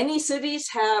 Many cities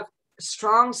have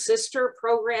strong sister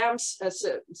programs,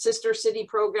 sister city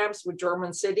programs with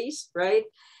German cities, right?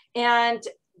 And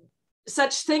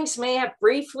such things may have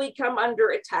briefly come under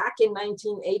attack in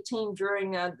 1918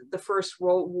 during the First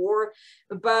World War,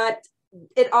 but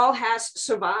it all has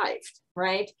survived,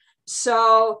 right?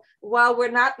 So while we're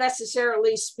not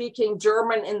necessarily speaking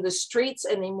German in the streets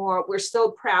anymore, we're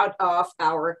still proud of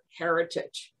our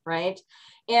heritage, right?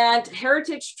 And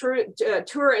heritage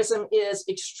tourism is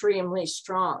extremely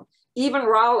strong. Even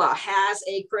Rolla has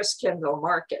a Christkindl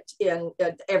market in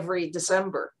every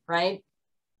December, right?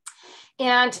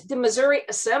 And the Missouri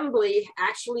Assembly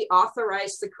actually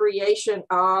authorized the creation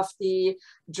of the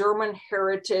German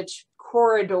Heritage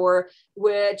Corridor,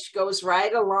 which goes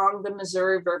right along the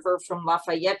Missouri River from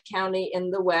Lafayette County in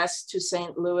the west to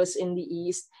St. Louis in the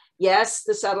east. Yes,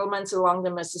 the settlements along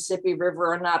the Mississippi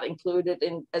River are not included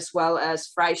in, as well as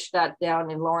Freistadt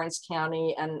down in Lawrence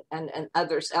County and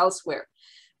others elsewhere.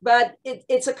 But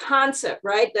it's a concept,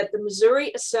 right? That the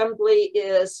Missouri Assembly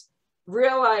is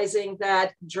realizing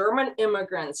that German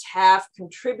immigrants have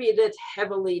contributed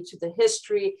heavily to the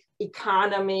history,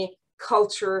 economy,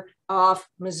 culture of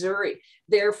Missouri.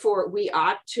 Therefore, we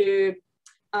ought to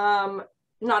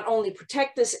not only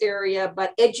protect this area,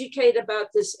 but educate about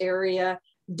this area,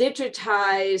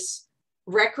 digitize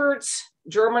records,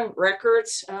 German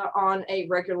records on a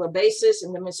regular basis.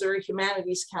 And the Missouri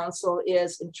Humanities Council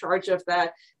is in charge of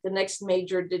that. The next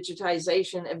major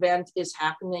digitization event is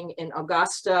happening in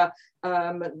Augusta.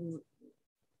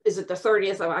 Is it the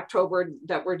 30th of October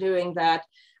that we're doing that?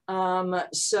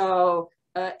 So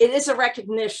it is a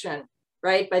recognition,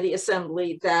 right, by the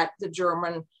Assembly that the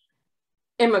German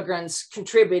immigrants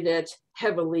contributed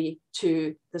heavily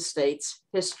to the state's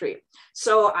history.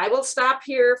 So I will stop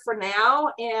here for now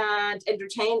and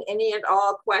entertain any and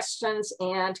all questions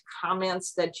and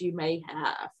comments that you may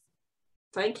have.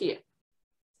 Thank you.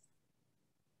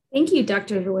 Thank you,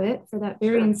 Dr. Dewitt, for that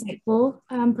very insightful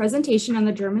presentation on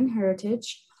the German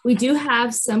heritage. We do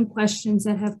have some questions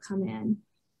that have come in.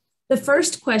 The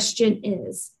first question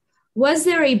is, was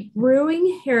there a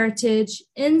brewing heritage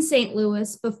in St.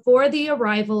 Louis before the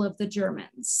arrival of the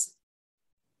Germans?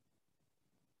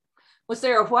 Was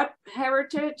there a what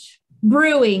heritage?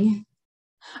 Brewing.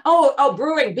 Oh,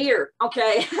 brewing beer.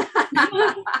 Okay.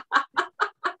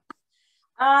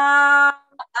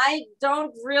 I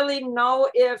don't really know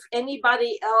if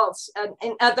anybody else,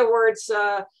 in other words,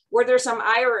 were there some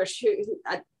Irish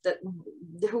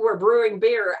who were brewing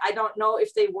beer? I don't know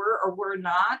if they were or were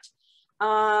not.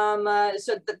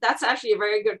 So that's actually a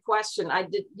very good question.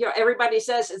 Everybody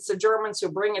says it's the Germans who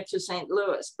bring it to St.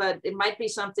 Louis, but it might be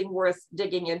something worth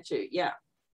digging into. Yeah.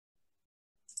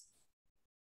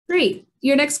 Great.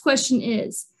 Your next question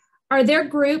is, are there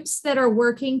groups that are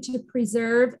working to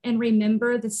preserve and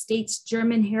remember the state's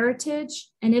German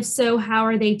heritage? And if so, how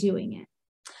are they doing it?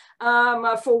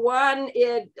 For one,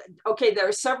 there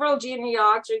are several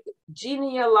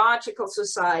genealogical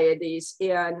societies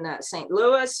in St.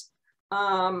 Louis.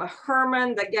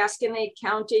 Herman, the Gascony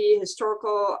County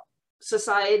Historical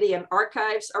Society and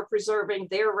Archives are preserving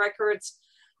their records.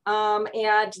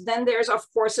 And then there's, of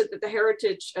course, the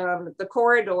heritage, the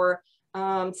corridor,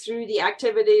 through the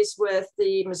activities with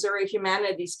the Missouri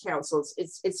Humanities Councils.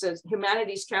 It's a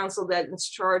humanities council that is in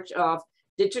charge of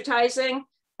digitizing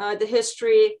the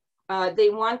history. They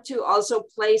want to also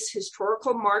place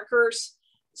historical markers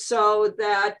so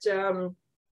that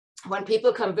when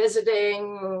people come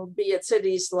visiting, be it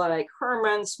cities like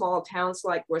Herman, small towns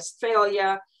like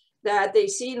Westphalia, that they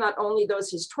see not only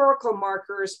those historical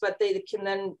markers, but they can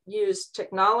then use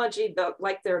technology,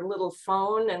 like their little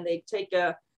phone, and they take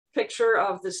a picture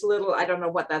of this little, I don't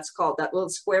know what that's called, that little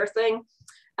square thing.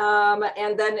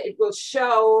 And then it will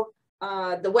show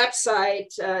the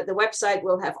website. The website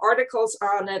will have articles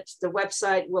on it. The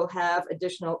website will have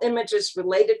additional images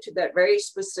related to that very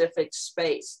specific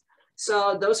space.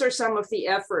 So those are some of the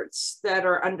efforts that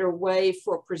are underway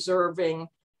for preserving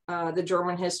the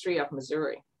German history of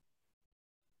Missouri.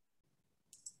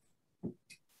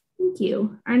 Thank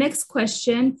you. Our next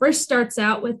question first starts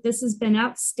out with, this has been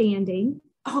outstanding.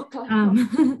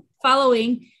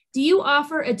 Following, do you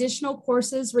offer additional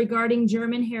courses regarding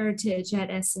German heritage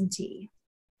at S&T?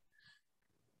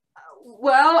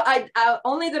 Well,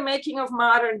 only the making of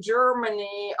modern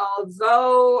Germany,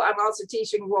 although I'm also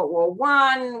teaching World War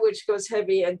I, which goes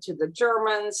heavy into the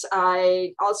Germans.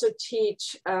 I also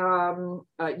teach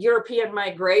European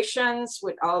migrations,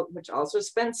 which also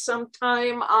spends some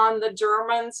time on the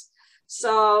Germans.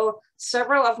 So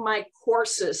several of my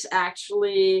courses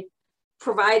actually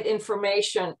provide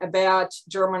information about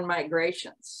German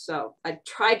migrations. So I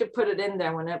try to put it in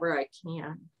there whenever I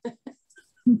can.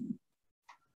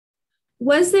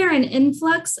 Was there an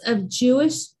influx of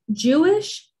Jewish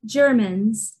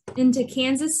Germans into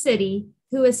Kansas City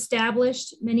who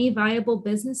established many viable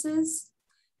businesses?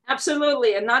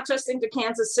 Absolutely, and not just into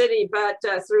Kansas City, but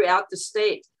throughout the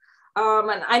state.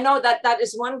 And I know that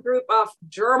is one group of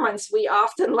Germans we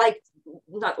often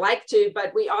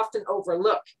but we often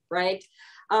overlook, right?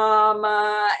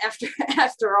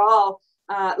 After all,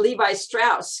 Levi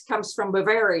Strauss comes from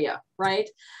Bavaria, right?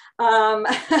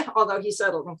 Although he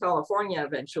settled in California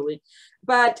eventually.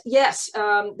 But yes,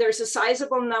 there's a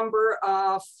sizable number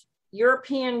of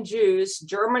European Jews,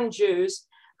 German Jews,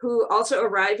 who also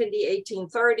arrive in the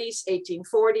 1830s,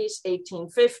 1840s,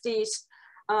 1850s.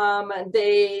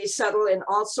 They settle in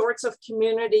all sorts of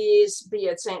communities, be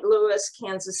it St. Louis,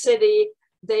 Kansas City,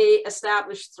 They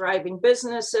established thriving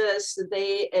businesses.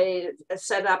 They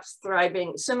set up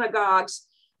thriving synagogues.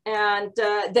 And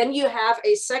then you have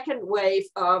a second wave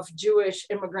of Jewish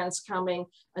immigrants coming.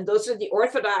 And those are the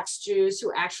Orthodox Jews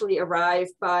who actually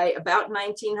arrived by about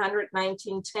 1900,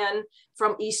 1910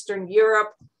 from Eastern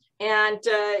Europe. And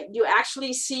you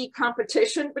actually see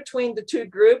competition between the two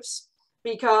groups,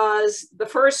 because the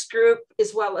first group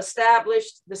is well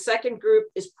established. The second group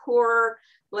is poorer,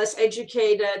 less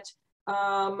educated, who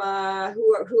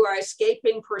are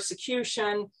escaping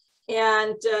persecution.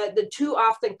 And the two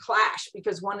often clash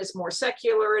because one is more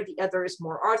secular, the other is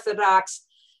more Orthodox.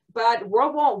 But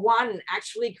World War I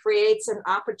actually creates an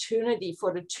opportunity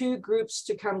for the two groups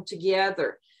to come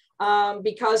together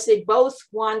because they both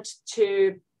want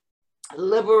to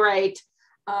liberate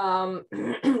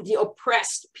the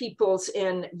oppressed peoples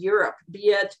in Europe, be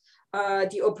it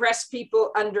the oppressed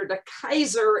people under the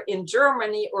Kaiser in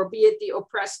Germany, or be it the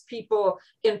oppressed people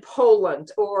in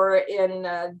Poland or in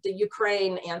the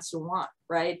Ukraine and so on,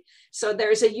 right? So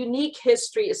there's a unique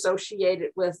history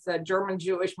associated with German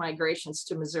Jewish migrations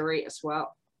to Missouri as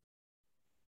well.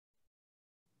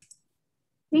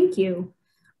 Thank you.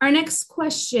 Our next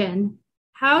question: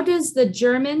 how does the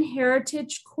German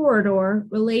Heritage Corridor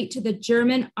relate to the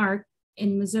German Arc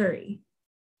in Missouri?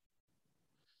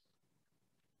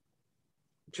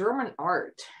 German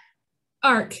art.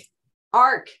 Arc.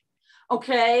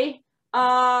 Okay.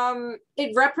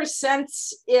 It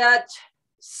represents it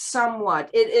somewhat.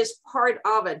 It is part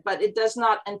of it, but it does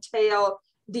not entail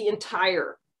the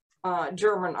entire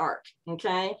German arc.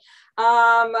 Okay.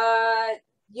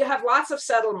 You have lots of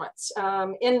settlements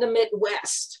in the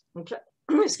Midwest. Okay.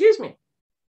 Excuse me.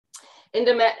 In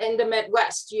the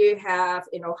Midwest, you have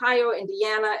in Ohio,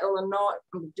 Indiana, Illinois.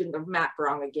 I'm doing the map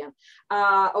wrong again.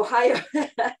 Ohio,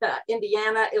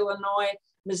 Indiana, Illinois,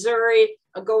 Missouri,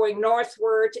 going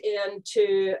northward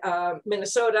into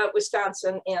Minnesota,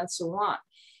 Wisconsin, and so on.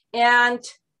 And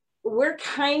we're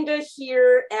kind of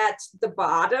here at the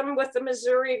bottom with the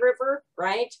Missouri River,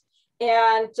 right?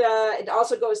 And it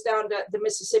also goes down to the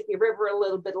Mississippi River a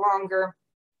little bit longer.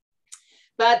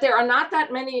 But there are not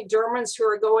that many Germans who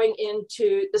are going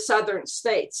into the southern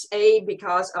states, A,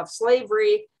 because of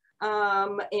slavery,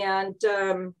 and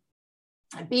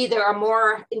B, there are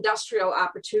more industrial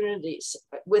opportunities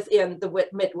within the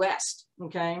Midwest,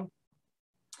 okay?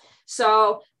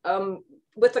 So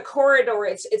with the corridor,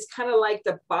 it's kind of like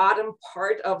the bottom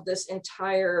part of this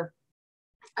entire,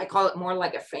 I call it more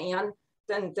like a fan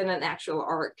than an actual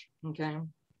arc, okay?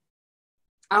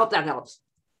 I hope that helps.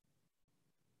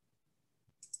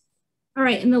 All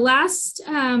right, and the last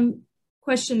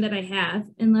question that I have,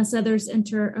 unless others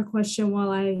enter a question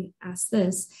while I ask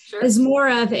this, sure, is more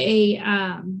of a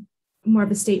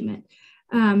statement.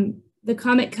 The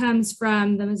comment comes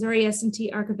from the Missouri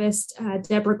S&T archivist,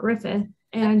 Deborah Griffith,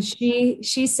 and she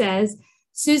says,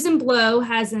 Susan Blow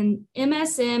has an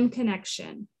MSM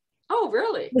connection. Oh,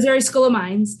 really? Missouri School of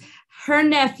Mines. Her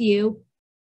nephew,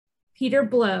 Peter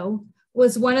Blow,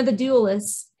 was one of the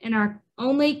duelists in our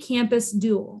only campus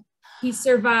duel. He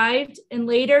survived and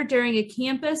later, during a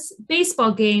campus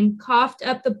baseball game, coughed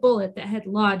up the bullet that had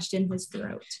lodged in his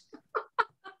throat.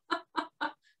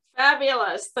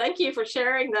 Fabulous. Thank you for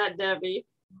sharing that, Debbie.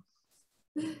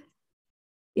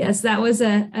 Yes, that was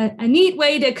a neat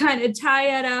way to kind of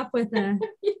tie it up with the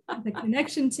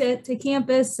connection to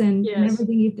campus and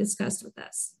everything you've discussed with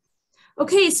us.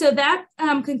 Okay, so that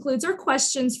concludes our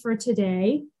questions for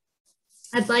today.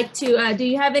 I'd like to, do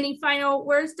you have any final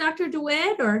words, Dr.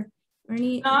 Dewitt, or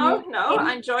any? No,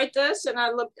 I enjoyed this, and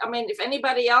I mean, if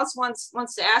anybody else wants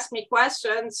to ask me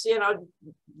questions, you know,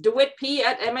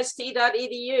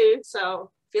 dewittp@mst.edu,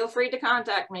 so feel free to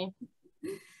contact me.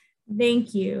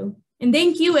 Thank you. And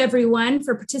thank you, everyone,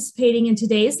 for participating in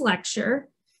today's lecture.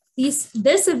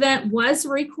 This event was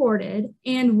recorded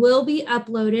and will be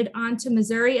uploaded onto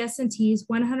Missouri S&T's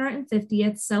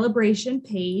 150th celebration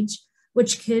page,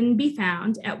 which can be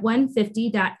found at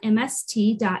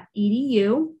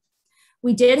 150.mst.edu.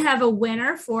 We did have a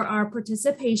winner for our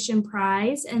participation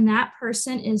prize, and that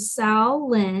person is Sal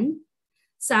Lynn.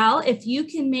 Sal, if you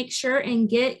can make sure and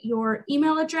get your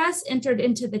email address entered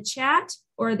into the chat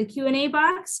or the Q&A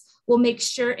box, we'll make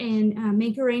sure and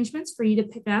make arrangements for you to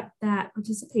pick up that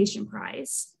participation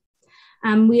prize.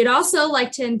 We'd also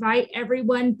like to invite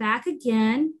everyone back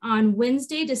again on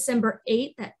Wednesday, December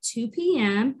 8th at 2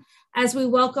 p.m. as we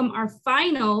welcome our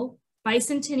final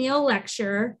bicentennial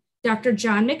lecturer, Dr.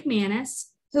 John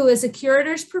McManus, who is a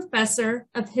Curator's Professor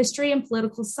of History and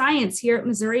Political Science here at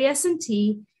Missouri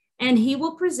S&T, and he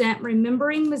will present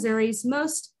Remembering Missouri's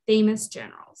Most Famous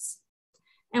Generals.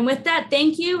 And with that,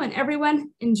 thank you, and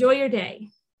everyone, enjoy your day.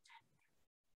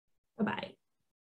 Bye-bye.